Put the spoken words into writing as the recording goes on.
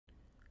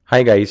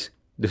Hi guys,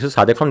 this is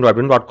Sadik from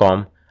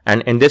Droidbrain.com,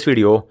 and in this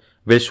video,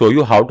 we'll show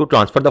you how to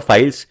transfer the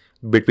files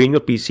between your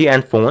PC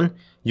and phone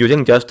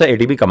using just the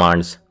ADB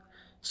commands.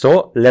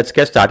 So let's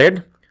get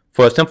started.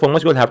 First and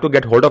foremost, you'll have to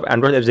get hold of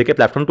Android FJK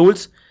platform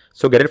tools.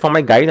 So get it from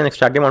my guide and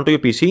extract them onto your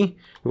PC. You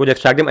could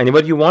extract them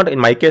anywhere you want. In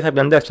my case, I've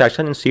done the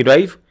extraction in C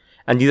drive,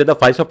 and these are the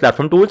files of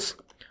platform tools.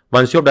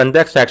 Once you've done the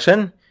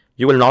extraction,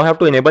 you will now have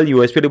to enable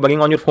USB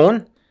debugging on your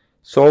phone.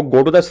 So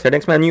go to the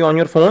settings menu on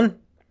your phone.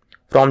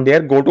 From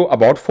there, go to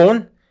about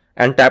phone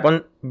and tap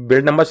on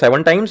build number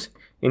 7 times.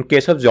 In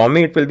case of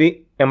Xiaomi, it will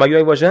be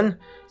MIUI version.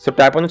 So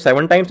tap on it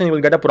 7 times and you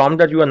will get a prompt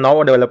that you are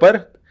now a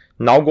developer.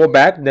 Now go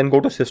back, then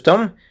go to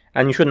system,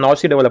 and you should now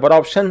see developer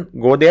option.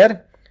 Go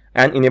there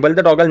and enable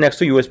the toggle next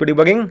to USB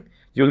debugging.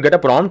 You will get a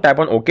prompt, tap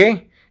on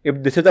OK.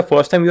 If this is the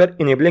first time you are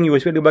enabling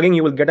USB debugging,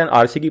 you will get an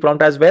RC key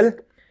prompt as well.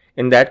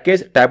 In that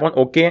case, tap on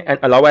OK and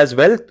allow as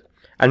well.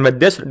 And with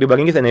this,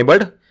 debugging is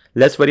enabled.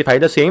 Let's verify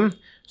the same.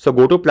 So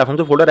go to platform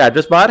to folder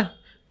address bar,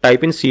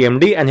 type in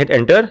CMD and hit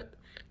enter.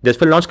 This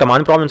will launch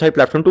command prompt inside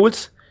platform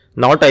tools.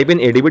 Now type in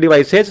ADB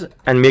devices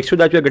and make sure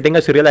that you are getting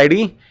a serial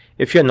ID.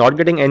 If you are not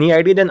getting any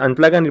ID, then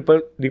unplug and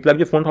replug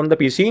your phone from the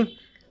PC.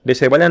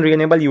 Disable and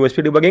re-enable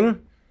USB debugging.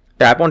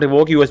 Tap on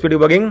revoke USB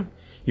debugging.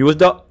 Use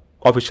the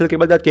official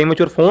cable that came with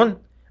your phone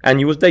and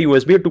use the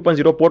USB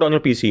 2.0 port on your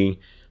PC.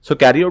 So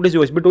carry out these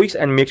USB tweaks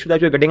and make sure that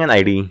you are getting an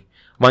ID.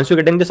 Once you're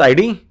getting this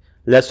ID,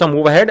 let's now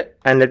move ahead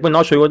and let me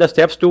now show you the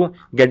steps to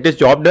get this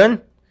job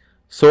done.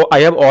 So I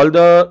have all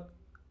the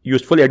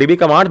useful ADB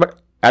commands, but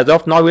as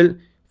of now, we'll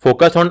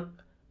focus on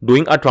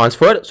doing a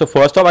transfer. So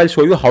first off, I'll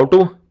show you how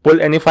to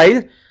pull any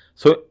file.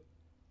 So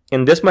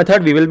in this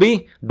method, we will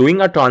be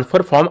doing a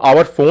transfer from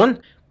our phone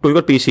to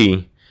your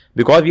PC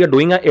because we are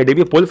doing an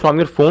ADB pull from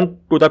your phone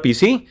to the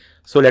PC.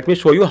 So let me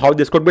show you how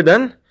this could be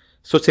done.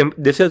 So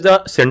this is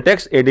the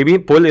syntax.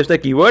 ADB pull is the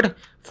keyword,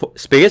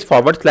 space /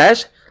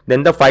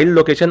 then the file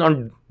location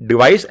on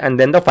device and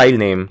then the file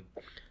name.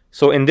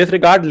 So in this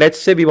regard, let's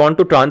say we want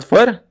to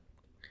transfer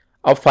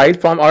a file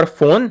from our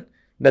phone.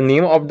 The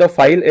name of the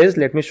file is,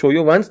 let me show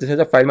you once, this is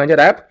a file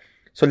manager app.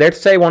 So let's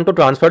say I want to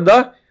transfer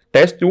the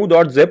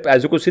test2.zip.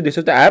 As you could see, this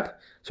is the app.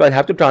 So I'll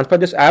have to transfer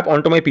this app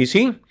onto my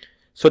PC.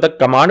 So the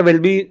command will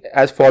be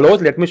as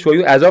follows. Let me show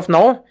you. As of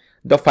now,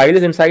 the file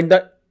is inside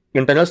the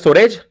internal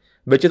storage,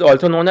 which is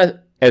also known as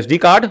SD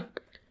card.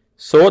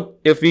 So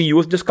if we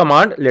use this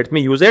command, let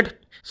me use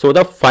it. So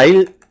the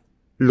file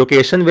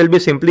location will be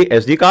simply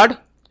SD card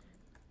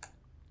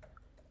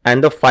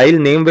and the file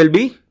name will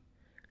be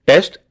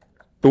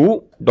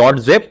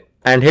test2.zip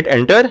and hit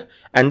enter,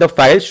 and the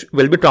files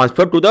will be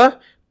transferred to the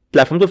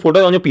platform to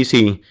folder on your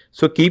PC.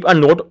 So keep a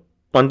note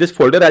on this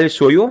folder. I will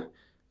show you.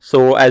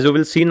 So as you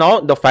will see now,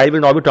 the file will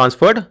now be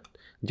transferred.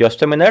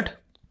 Just a minute.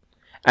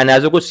 And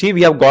as you could see,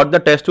 we have got the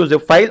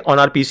test2.zip file on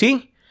our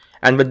PC.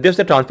 And with this,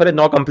 the transfer is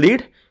now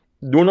complete.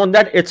 Do note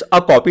that it's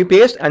a copy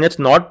paste and it's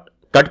not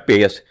cut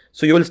paste.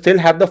 So you will still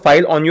have the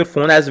file on your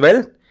phone as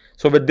well.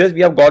 So with this,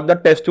 we have got the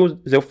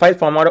test2.zip file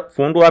from our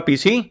phone to our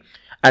PC.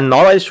 And now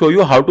I'll show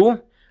you how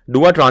to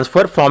do a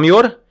transfer from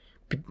your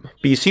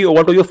PC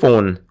over to your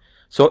phone.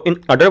 So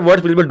in other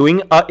words, we'll be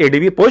doing a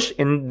ADB push.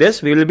 In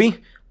this, we will be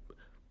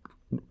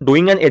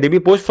doing an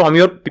ADB push from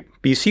your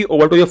PC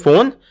over to your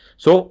phone.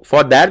 So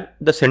for that,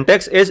 the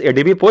syntax is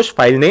ADB push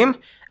file name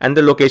and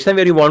the location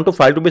where you want the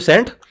file to be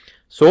sent.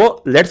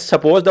 So let's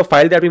suppose the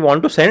file that we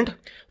want to send.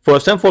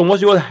 First and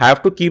foremost, you will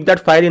have to keep that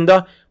file in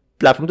the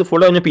platform to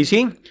folder on your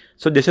PC.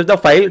 So this is the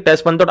file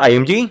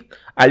test1.img.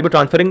 I'll be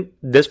transferring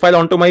this file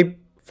onto my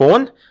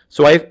phone.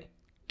 So I've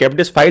kept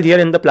this file here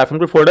in the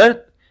platform to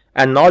folder,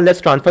 and now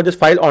let's transfer this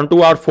file onto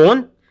our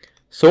phone.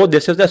 So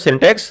this is the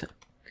syntax.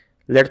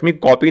 Let me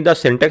copy the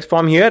syntax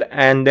from here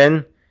and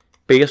then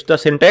paste the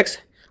syntax.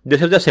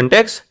 This is the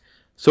syntax.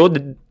 So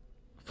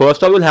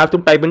first of all, you'll have to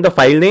type in the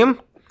file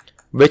name,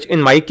 which in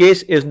my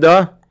case is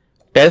the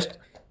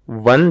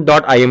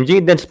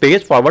test1.img, then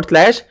space /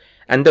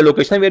 and the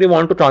location where you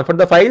want to transfer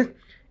the file.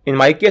 In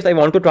my case, I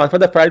want to transfer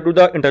the file to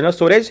the internal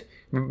storage,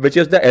 which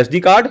is the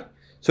SD card.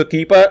 So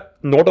keep a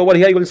note over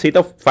here. You will see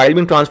the file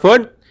being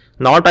transferred.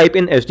 Now type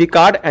in SD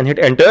card and hit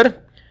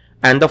enter.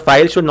 And the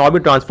file should now be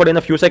transferred in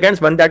a few seconds.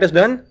 When that is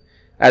done,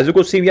 as you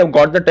could see, we have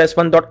got the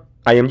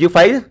test1.img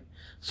file.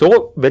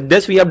 So with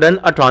this, we have done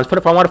a transfer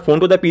from our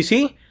phone to the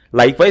PC.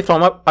 Likewise,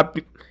 from our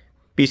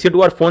PC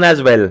to our phone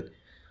as well.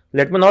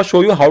 Let me now show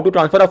you how to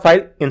transfer a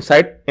file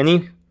inside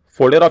any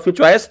folder of your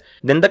choice.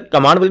 Then the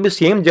command will be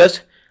same.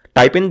 Just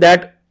type in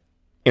that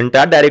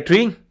entire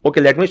directory. Okay,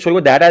 let me show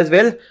you that as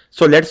well.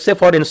 So let's say,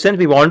 for instance,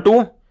 we want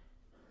to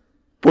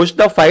push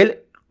the file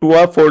to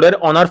a folder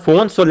on our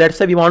phone. So let's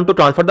say we want to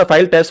transfer the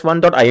file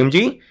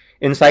test1.img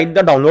inside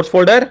the downloads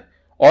folder,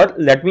 or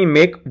let me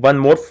make one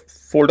more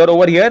folder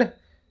over here.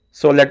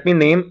 So let me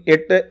name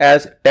it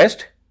as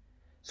test.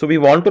 So we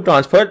want to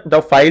transfer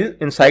the file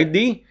inside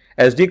the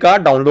SD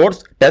card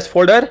downloads test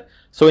folder.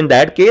 So in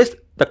that case,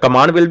 the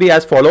command will be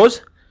as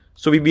follows.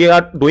 So we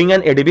are doing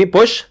an ADB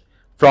push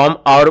from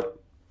our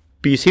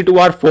PC to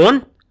our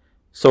phone.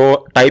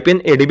 So type in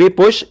ADB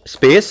push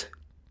space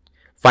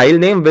file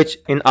name, which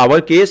in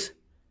our case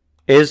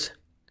is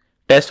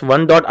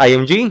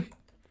test1.img,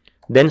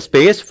 then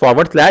space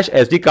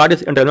 /SD card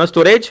is internal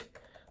storage,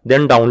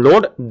 then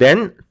download,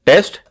 then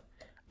test,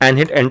 and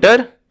hit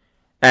enter.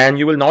 And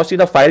you will now see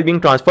the file being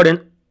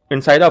transferred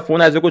inside our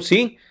phone. As you could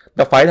see,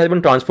 the file has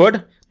been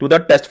transferred to the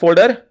test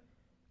folder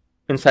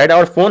inside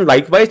our phone.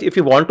 Likewise, if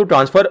you want to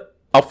transfer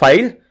a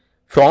file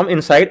from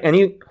inside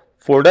any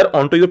folder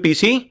onto your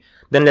PC,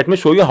 then let me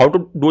show you how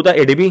to do the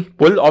ADB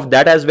pull of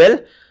that as well.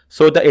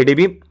 So the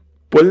ADB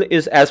pull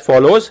is as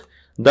follows.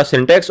 The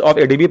syntax of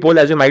ADB pull,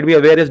 as you might be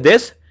aware, is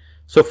this.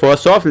 So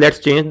first off, let's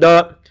change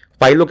the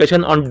file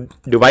location on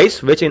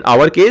device, which in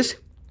our case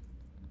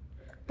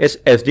is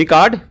SD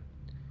card,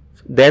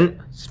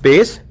 then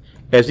space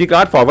SD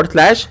card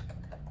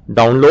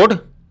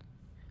 /download,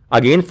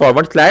 again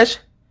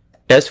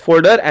 /test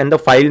folder, and the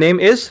file name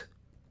is,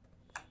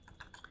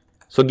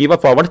 so give a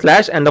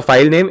 / and the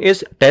file name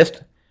is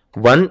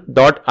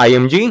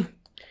test1.img.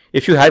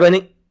 If you have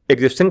any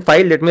existing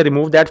file, let me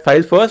remove that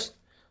file first.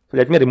 So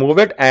let me remove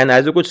it, and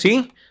as you could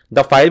see,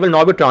 the file will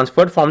now be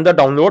transferred from the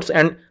downloads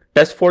and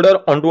test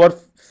folder onto our,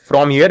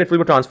 from here it will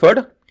be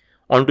transferred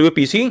onto your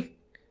PC.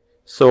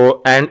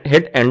 So, and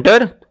hit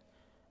enter,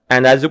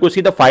 and as you could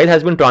see, the file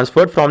has been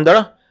transferred from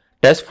the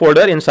test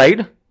folder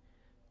inside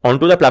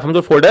onto the platform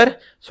folder.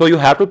 So you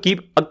have to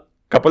keep a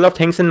couple of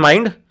things in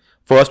mind.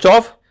 First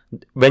off,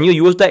 when you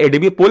use the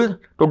ADB pull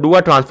to do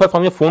a transfer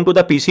from your phone to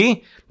the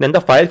PC, then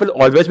the file will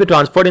always be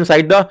transferred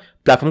inside the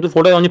platform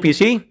folder on your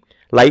PC.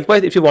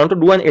 Likewise, if you want to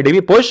do an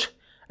ADB push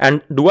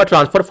and do a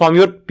transfer from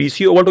your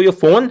PC over to your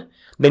phone,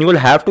 then you will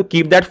have to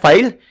keep that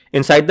file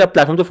inside the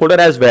platform folder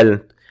as well.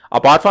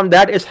 Apart from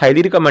that, it's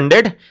highly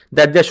recommended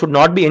that there should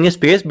not be any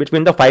space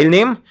between the file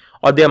name,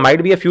 or there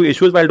might be a few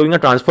issues while doing a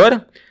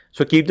transfer.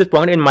 So keep this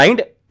point in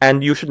mind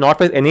and you should not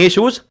face any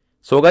issues.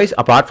 So guys,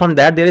 apart from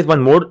that, there is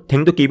one more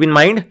thing to keep in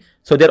mind.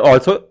 So there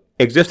also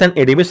exists an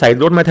ADB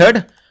sideload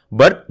method,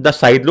 but the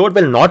sideload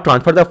will not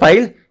transfer the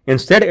file.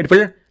 Instead, it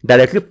will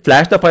directly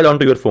flash the file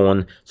onto your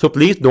phone. So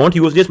please don't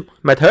use this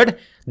method.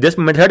 This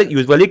method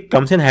usually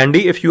comes in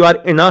handy if you are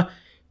in a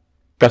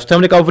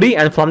custom recovery,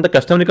 and from the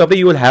custom recovery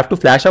you will have to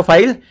flash a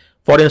file.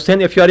 For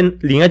instance, if you are in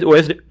Lineage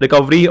OS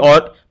recovery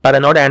or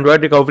Paranoid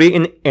Android recovery,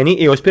 in any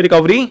AOSP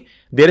recovery,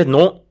 there is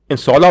no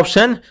install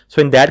option.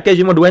 So in that case,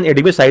 you must do an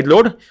ADB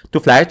sideload to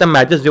flash the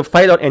Magisk zip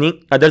file or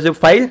any other zip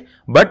file.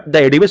 But the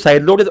ADB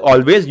sideload is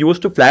always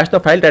used to flash the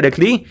file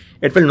directly.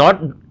 It will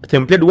not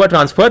simply do a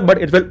transfer,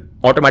 but it will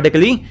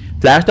automatically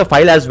flash the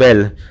file as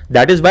well.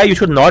 That is why you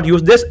should not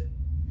use this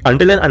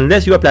until and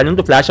unless you are planning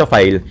to flash a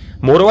file.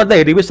 Moreover, the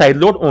ADB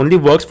sideload only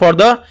works for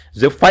the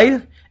zip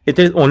file. It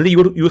is only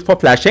used for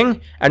flashing,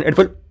 and it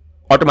will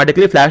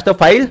automatically flash the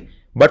file.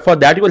 But for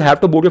that, you will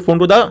have to boot your phone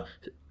to the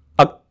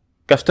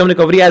custom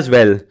recovery as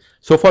well.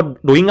 So for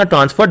doing a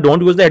transfer,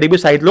 don't use the ADB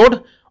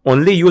sideload.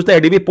 Only use the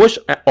ADB push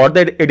or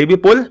the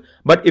ADB pull.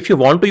 But if you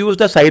want to use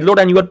the sideload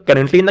and you are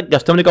currently in the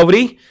custom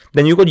recovery,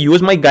 then you could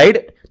use my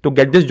guide to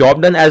get this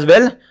job done as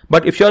well.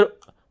 But if you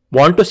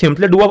want to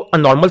simply do a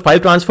normal file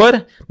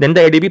transfer, then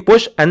the ADB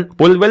push and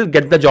pull will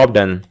get the job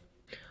done.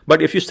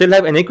 But if you still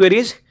have any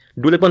queries,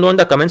 do let me know in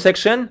the comment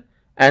section,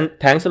 and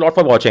thanks a lot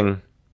for watching.